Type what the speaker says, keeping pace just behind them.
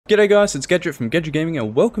G'day guys, it's Gadget from Gadget Gaming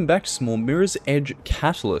and welcome back to some more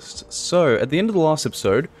sEdgeCatalyst. So, at the end of the last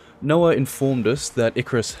episode, Noah informed us that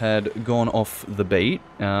Icarus had gone off the beat,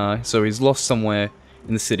 so he's lost somewhere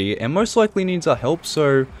in the city and most likely needs our help,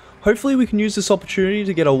 so hopefully we can use this opportunity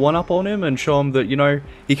to get a one-up on him and show him that, you know,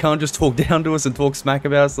 he can't just talk down to us and talk smack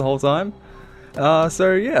about us the whole time.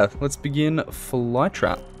 So yeah, let's begin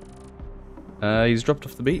Flytrap. He's dropped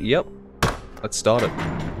off the beat, yep. Let's start it.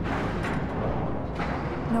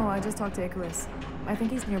 No, I just talked to Icarus. I think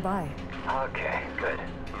he's nearby. Okay, good.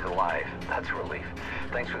 He's alive. That's a relief.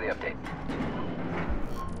 Thanks for the update.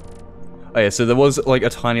 Oh yeah, so there was like a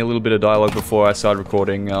tiny little bit of dialogue before I started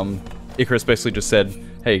recording. Icarus basically just said,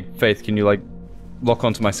 hey, Faith, can you like lock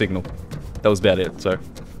onto my signal? That was about it, so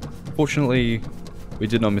fortunately we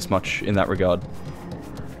did not miss much in that regard.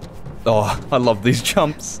 Oh, I love these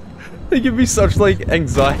jumps. They give me such like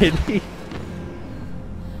anxiety.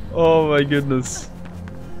 Oh my goodness.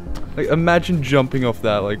 Like, imagine jumping off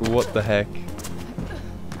that, like, what the heck?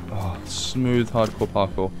 Oh, smooth, hardcore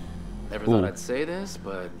parkour. Never thought I'd say this,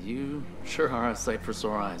 but you sure are a sight for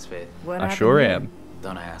sore eyes, Faith. What I happened sure here? am.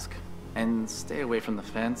 Don't ask. And stay away from the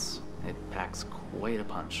fence. It packs quite a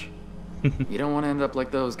punch. You don't want to end up like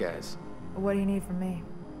those guys. What do you need from me?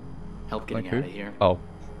 Help getting Like out who? of here. Oh.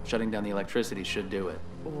 Shutting down the electricity should do it.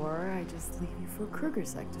 Or I just leave you for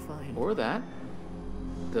Ksec to find. Or that.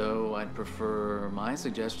 Though I'd prefer my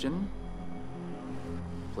suggestion.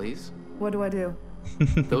 Please? What do I do?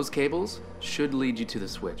 Those cables should lead you to the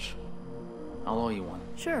switch. I'll owe you one.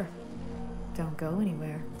 Sure. Don't go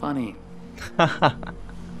anywhere. Funny.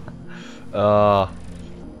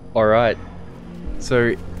 Alright.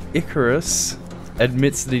 So, Icarus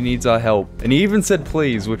admits that he needs our help. And he even said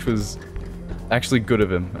please, which was actually good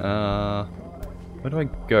of him. Where do I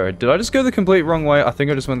go? Did I just go the complete wrong way? I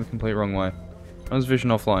think I just went the complete wrong way. How's vision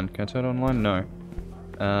offline? Can I turn it online? No.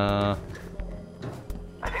 No,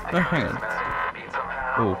 hang on.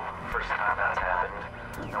 Ooh. First time that's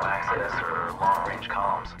happened. No access or long-range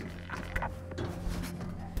comms.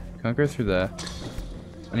 Can't go through there.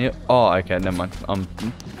 And yeah, oh, okay, never mind.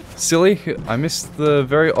 Silly. I missed the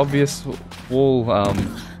very obvious wall,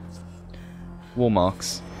 wall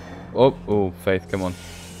marks. Oh, Faith, come on.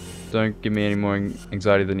 Don't give me any more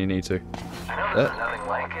anxiety than you need to. I know there's nothing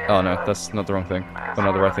like it. Oh no, that's not the wrong thing. Oh,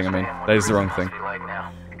 not the right thing, I mean. That is the wrong thing. Like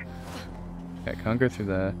now. Okay, can't go through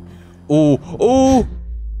there. Oh!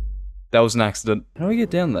 That was an accident. How do we get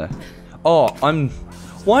down there? Oh,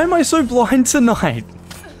 why am I so blind tonight?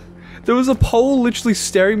 There was a pole literally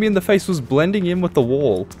staring me in the face, was blending in with the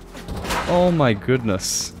wall. Oh my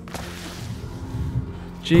goodness.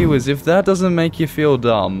 Gee whiz, if that doesn't make you feel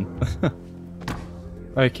dumb.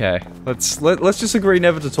 Okay, let's just agree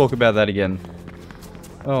never to talk about that again.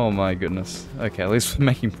 Oh my goodness. Okay, at least we're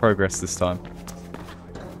making progress this time.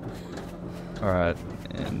 Alright,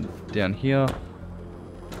 and down here.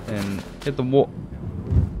 And hit the wall.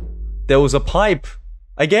 There was a pipe!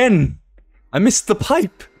 Again! I missed the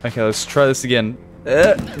pipe! Okay, let's try this again.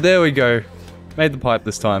 There we go. Made the pipe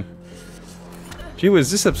this time. Gee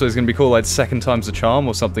whiz, this episode is going to be called like second time's the charm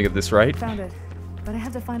or something at this rate. Found it. But I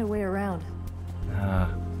have to find a way around.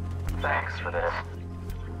 Thanks for this.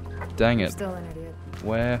 Dang You're it. still an idiot.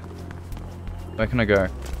 Where can I go?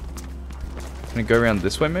 Can I go around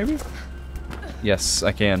this way maybe? Yes,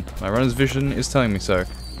 I can. My runner's vision is telling me so.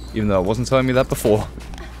 Even though it wasn't telling me that before.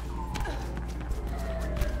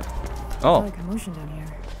 Oh. Like commotion down here.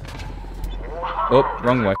 Oh,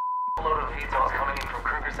 wrong way. Load of VTOLs coming in from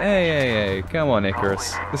Kruger's. Hey, come on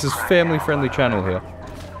Icarus. This is family-friendly channel here.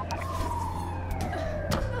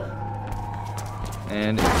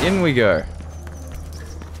 And in we go.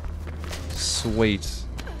 Sweet.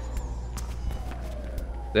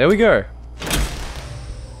 There we go.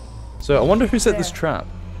 So I wonder who set this There. trap.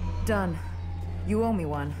 Done. You owe me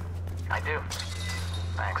one. I do.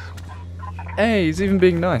 Thanks. Hey, he's even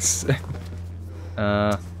being nice. Did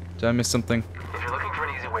I miss something? If you're looking for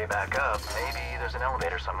an easy way back up, maybe there's an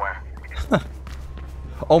elevator somewhere.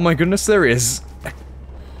 Oh my goodness, there is.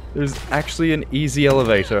 There's actually an easy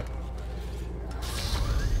elevator.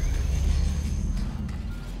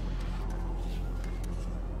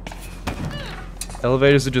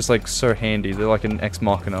 Elevators are just like so handy. They're like an ex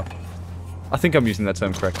machina. I think I'm using that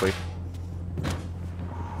term correctly.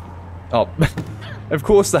 Oh, of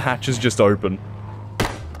course the hatch is just open.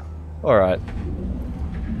 Alright.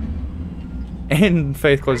 And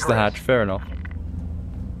Faith closes the hatch, fair enough.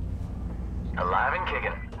 Alive and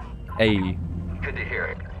kicking. Hey. Good to hear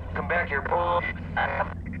it. Come back here, Paul.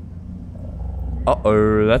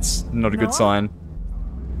 Uh-oh, that's not a good Noah? sign.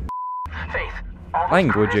 Faith, all those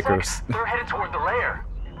Language, Ksec, Icarus. They're headed toward the lair.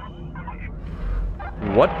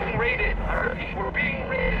 What? Being raided. We're being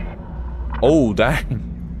raided. Oh,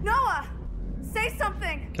 dang. Noah! Say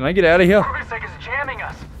something! Can I get out of here? Ksec is jamming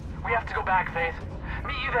us. We have to go back, Faith.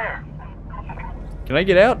 Meet you there. Can I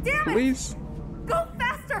get out, Damn it! please? Go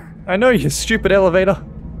faster! I know, you stupid elevator.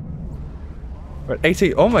 Right,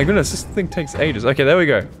 18. Oh my goodness, this thing takes ages. Okay, there we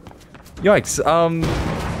go. Yikes.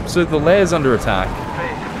 So the lair's under attack.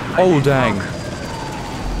 Faith. Oh, dang.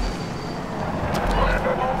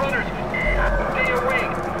 Runners. Stay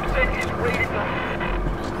awake. Ksec is raiding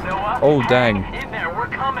us. Noah. Oh, dang. In there. We're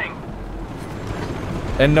coming.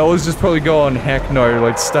 And Noah's just probably going, heck no,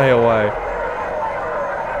 like, stay away.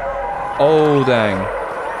 Oh, dang.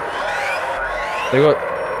 They got...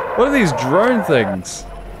 What are these drone things?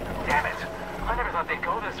 Damn it. I never thought they'd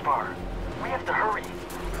go this far. We have to hurry.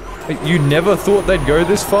 You never thought they'd go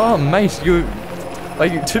this far? Mate, you...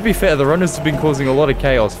 Like, to be fair, the runners have been causing a lot of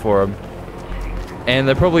chaos for them. And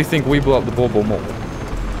they probably think we blew up the Bauble Mall.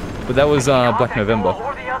 But that was, Black November.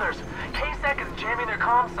 Or the others. Ksec is jamming their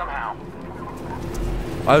comms somehow.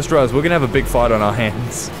 I just realized we're gonna have a big fight on our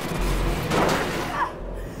hands.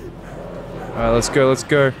 Alright, let's go, let's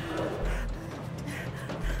go.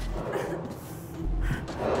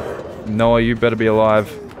 Noah, you better be alive.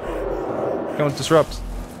 Come on, disrupt.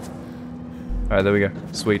 Alright, there we go.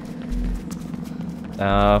 Sweet.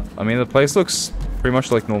 I mean, the place looks pretty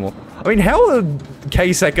much like normal. I mean, how are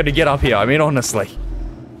Ksec gonna get up here? I mean, honestly.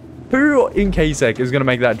 Who in Ksec is gonna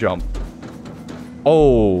make that jump?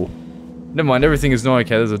 Oh. Never mind, everything is not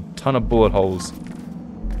okay. There's a ton of bullet holes.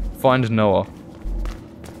 Find Noah.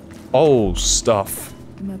 Oh, stuff.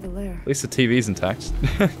 I'm at the lair. At least the TV's intact.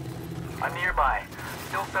 I'm nearby.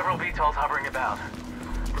 Still several VTOLs hovering about.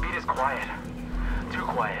 The beat is quiet. Too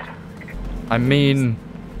quiet. I mean...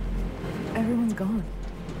 Everyone's gone.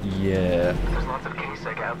 Yeah. There's lots of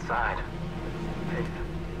Ksec outside. Faith.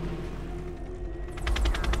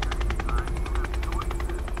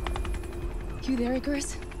 You there,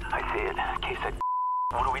 Icarus? I see it. Ksec.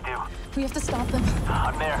 What do we do? We have to stop them.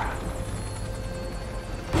 I'm there.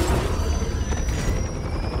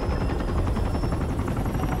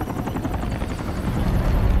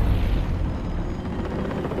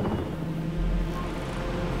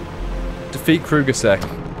 Defeat Ksec.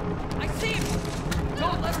 I see him!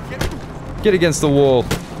 Don't let him get him! Get against the wall.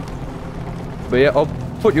 But yeah, I'll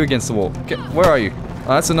put you against the wall. Get, where are you?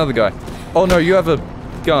 Oh, that's another guy. Oh no, you have a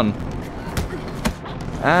gun.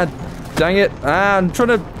 Ah, dang it. Ah, I'm trying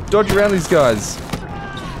to dodge around these guys.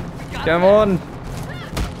 Come on.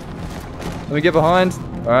 Let me get behind.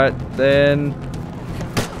 Alright, then...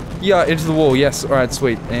 Yeah, into the wall, yes. Alright,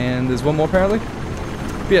 sweet. And there's one more apparently?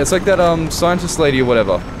 But yeah, it's like that, scientist lady or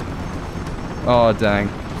whatever. Oh, dang.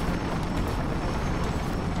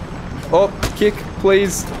 Oh, kick,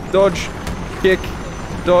 please. Dodge. Kick.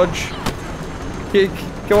 Dodge. Kick.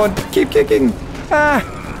 Come on, keep kicking. Ah!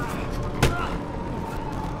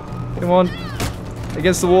 Come on.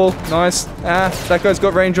 Against the wall. Nice. Ah, that guy's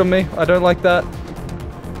got range on me. I don't like that.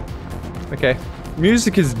 Okay.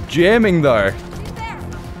 Music is jamming though.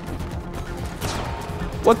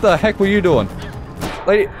 What the heck were you doing?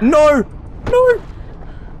 Lady, no! No!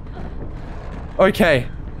 Okay.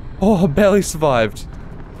 Oh, I barely survived.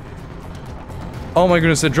 Oh my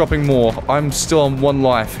goodness, they're dropping more. I'm still on 1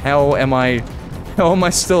 life. How am I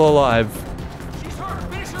still alive?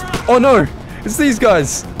 Oh no! It's these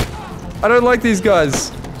guys! I don't like these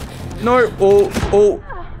guys. No, oh.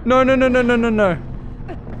 No, no, no, no, no, no, no.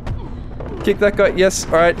 Kick that guy, yes,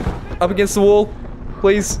 alright. Up against the wall,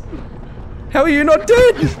 please. How are you not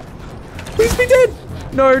dead? Please be dead!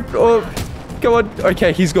 No, oh, come on.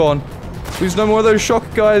 Okay, he's gone. There's no more of those shock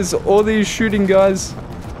guys or these shooting guys.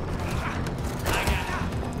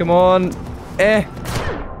 Come on. Eh.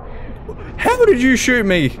 How did you shoot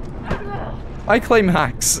me? I claim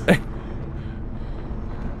hacks.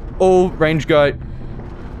 Oh, range guy.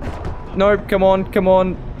 No, come on, come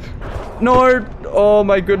on. No! Oh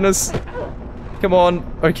my goodness. Come on.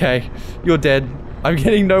 Okay, you're dead. I'm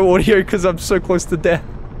getting no audio because I'm so close to death.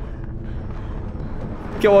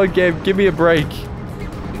 Come on, Gabe, give me a break.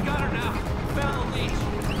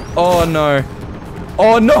 Oh no.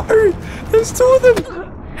 Oh no! There's 2 of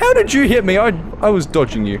them! How did you hit me? I was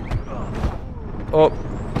dodging you. Oh.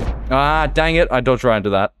 Ah, dang it. I dodged right into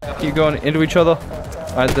that. Keep going into each other.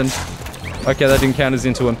 Alright then. Okay, that didn't count as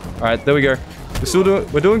into one. Alright, there we go.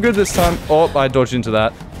 We're doing good this time. Oh, I dodged into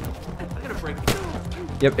that.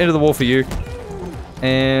 Yep, into the wall for you.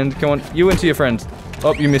 And come on, you into your friend.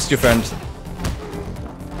 Oh, you missed your friend.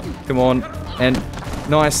 Come on. And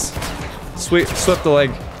nice. Swept the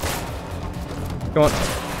leg. Come on.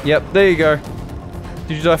 Yep, there you go.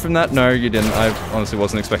 Did you die from that? No, you didn't. I honestly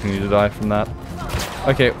wasn't expecting you to die from that.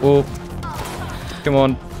 Okay, well, come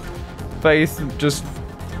on. Faith, just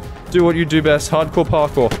do what you do best. Hardcore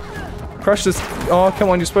parkour. Crush this. Oh, come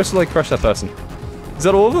on, you're supposed to, like, crush that person. Is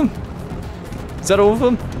that all of them? Is that all of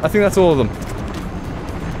them? I think that's all of them.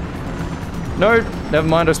 No, never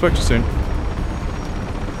mind, I spoke too soon.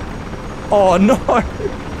 Oh, no!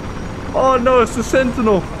 Oh, no, it's the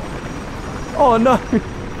Sentinel! Oh, no!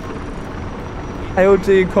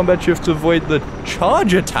 AOD in combat shift to avoid the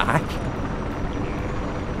charge attack?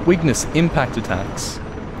 Weakness, impact attacks.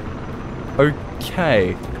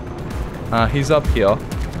 Okay. He's up here.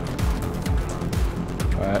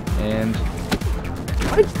 Alright, and...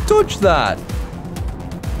 I dodged that!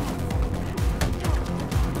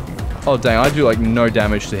 Oh, dang, I do, like, no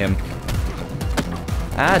damage to him.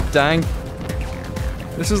 Ah, dang.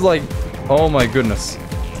 This is like... Oh my goodness.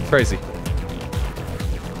 Crazy.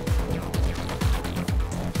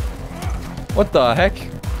 What the heck?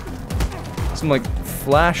 Some, like,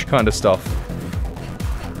 flash kind of stuff.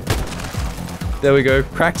 There we go.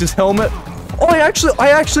 Cracked his helmet. Oh, I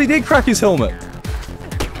actually did crack his helmet.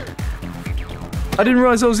 I didn't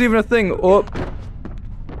realize that was even a thing. Oh.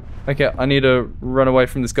 Okay, I need to run away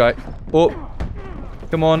from this guy. Oh.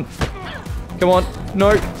 Come on. Come on.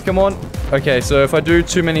 No. Come on. Okay, so if I do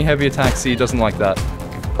too many heavy attacks, he doesn't like that.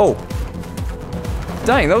 Oh.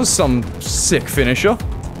 Dang, that was some sick finisher.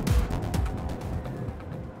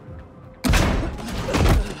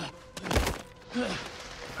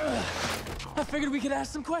 I figured we could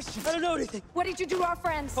ask some questions. I don't know anything. What did you do to our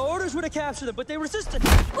friends? Our orders were to capture them, but they resisted.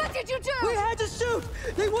 What did you do? We had to shoot.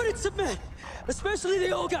 They wouldn't submit, especially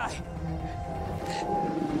the old guy.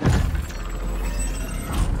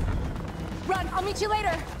 Run, I'll meet you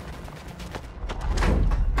later.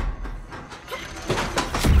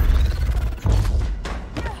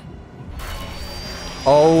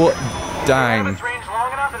 Oh, dang. It's range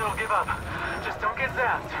long enough and it'll give up. Just don't get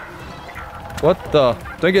zapped. What the?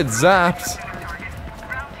 Don't get zapped.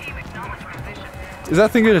 Is that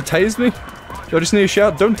thing gonna tase me? Do I just need to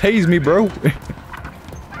shout, don't tase me, bro?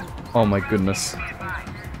 Oh my goodness.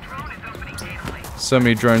 So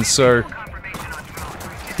many drones, so...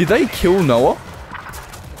 Did they kill Noah?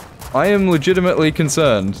 I am legitimately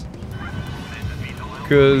concerned.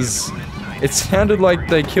 Because it sounded like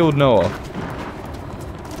they killed Noah.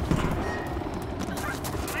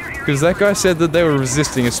 Because that guy said that they were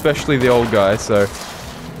resisting, especially the old guy, so...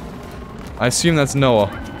 I assume that's Noah.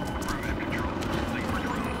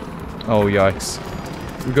 Oh, yikes.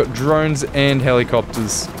 We've got drones and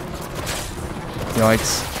helicopters.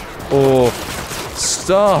 Yikes. Oh,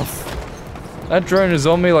 stuff! That drone is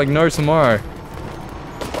on me like no tomorrow.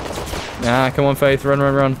 Nah, come on, Faith, run,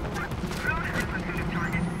 run, run.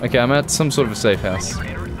 Okay, I'm at some sort of a safe house.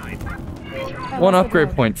 One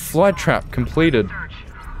upgrade point, flight trap completed.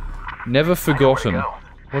 Never forgotten.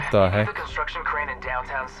 What the The heck? construction crane in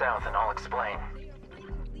downtown South, and I'll explain.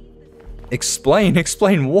 Explain?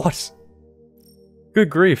 Explain what? Good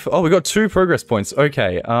grief. Oh, we got 2 progress points.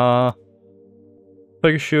 Okay,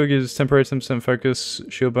 focus shield gives temporary 10% focus.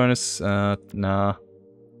 Shield bonus, nah.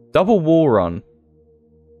 Double wall run.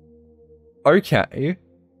 Okay.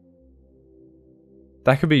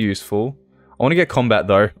 That could be useful. I want to get combat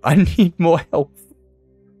though. I need more health.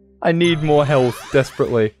 I need more health,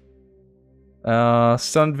 desperately.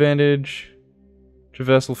 Stun advantage.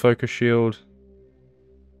 Traversal focus shield.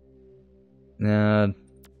 Nah.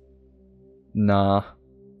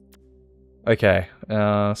 Okay.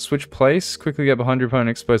 Switch place. Quickly get behind your opponent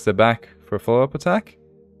and expose their back for a follow-up attack.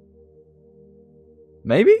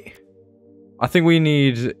 Maybe? I think we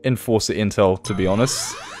need Enforcer Intel, to be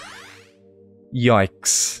honest.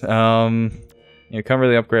 Yikes. Yeah, can't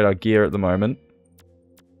really upgrade our gear at the moment.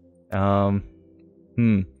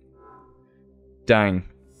 Dang.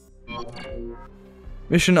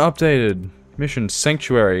 Mission updated. Mission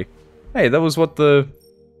Sanctuary. Hey, that was what the...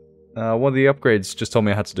 one of the upgrades just told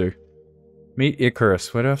me I had to do. Meet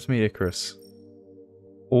Icarus. Where do I have to meet Icarus?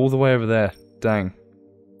 All the way over there. Dang.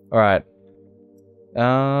 Alright.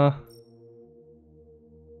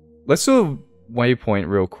 Let's do a waypoint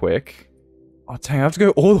real quick. Oh dang, I have to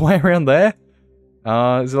go all the way around there?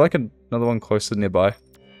 Is there like another one closer nearby? Is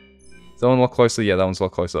that one a lot closer? Yeah, that one's a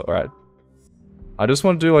lot closer. Alright. I just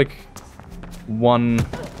want to do like one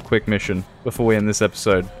quick mission before we end this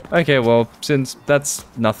episode. Okay, well, since that's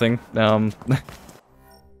nothing,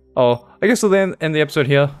 oh, I guess we'll then end the episode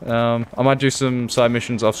here. I might do some side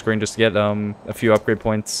missions off screen just to get a few upgrade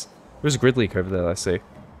points. There's a grid leak over there, I see.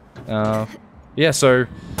 Yeah, so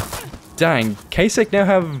dang, Ksec now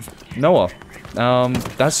have Noah.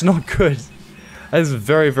 That's not good. That is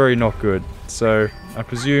very, very not good. So I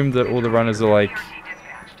presume that all the runners are like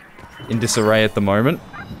in disarray at the moment.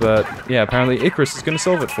 But yeah, apparently Icarus is going to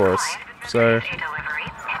solve it for us. So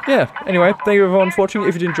yeah, anyway, thank you everyone for watching.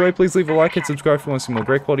 If you did enjoy, please leave a like and subscribe if you want to see more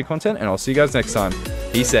great quality content, and I'll see you guys next time.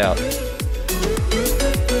 Peace out.